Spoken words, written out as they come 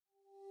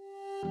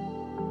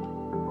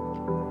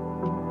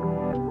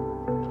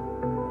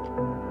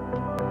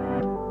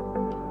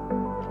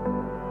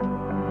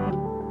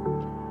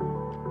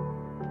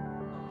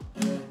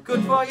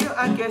for you,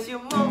 I guess you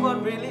move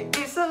on really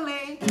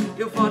easily.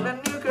 You found a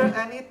new girl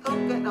and it took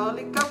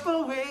only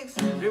couple weeks.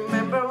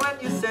 Remember when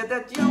you said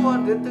that you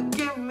wanted to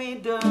give me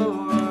the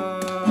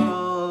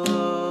world?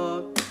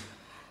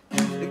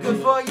 Good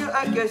for you,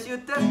 I guess you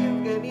that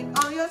you get it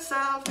all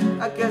yourself.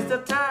 I guess the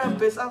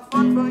therapist I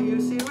found for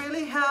you, she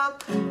really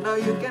helped. Now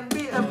you can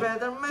be a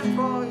better man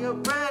for your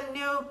brand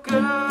new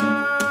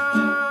girl.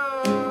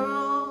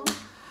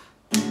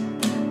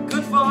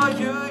 Good for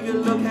you, you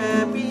look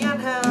happy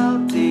and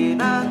healthy,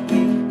 not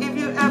me, if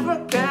you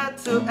ever get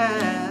to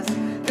ask.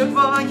 Good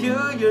for you,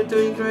 you're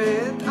doing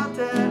great out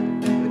there.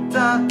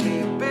 Without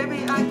me,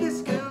 baby, I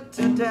guess good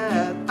to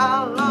death.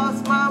 I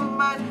lost my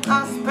mind,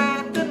 I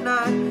spent the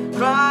night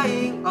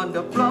crying on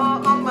the floor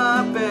of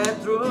my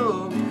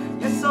bedroom.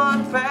 You're so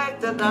unfair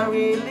that I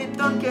really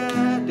don't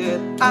get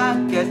it. I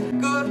guess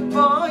good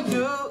for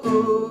you.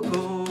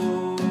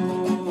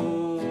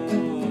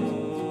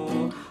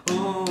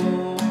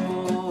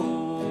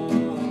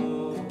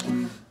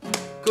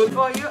 Good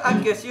for you, I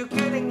guess you're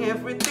getting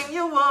everything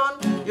you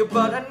want. You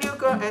bought a new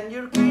car and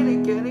you're really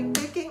getting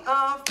taking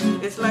off.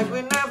 It's like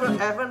we never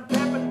ever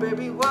happened,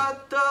 baby.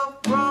 What the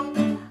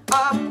wrong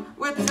up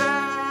with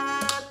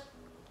that?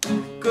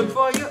 Good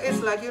for you, it's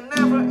like you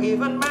never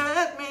even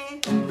met me.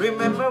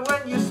 Remember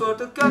when you swore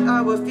to God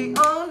I was the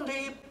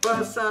only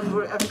person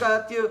who ever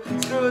got you?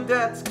 Screw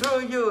that, screw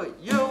you.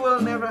 You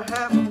will never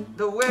have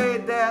the way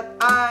that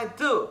I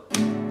do.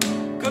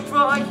 Good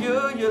for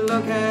you, you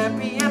look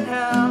happy and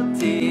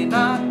healthy,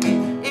 not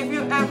me, if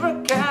you ever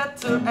get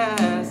to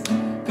ask.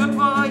 Good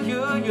for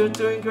you, you're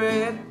doing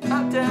great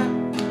out there,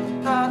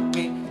 not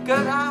me,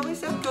 girl, I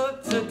wish I'm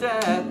good to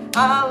death.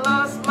 I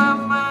lost my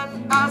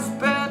mind, I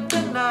spent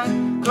the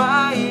night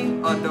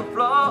crying on the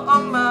floor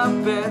of my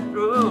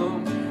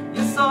bedroom.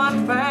 You're so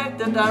unfair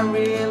that I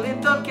really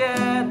don't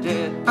get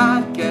it.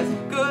 I guess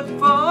good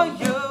for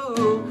you.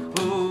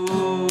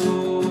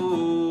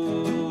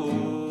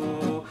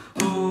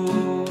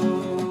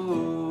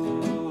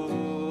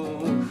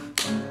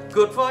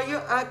 Good for you,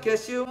 I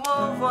guess you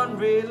move on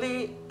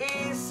really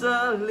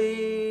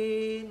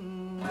easily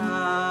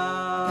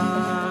now.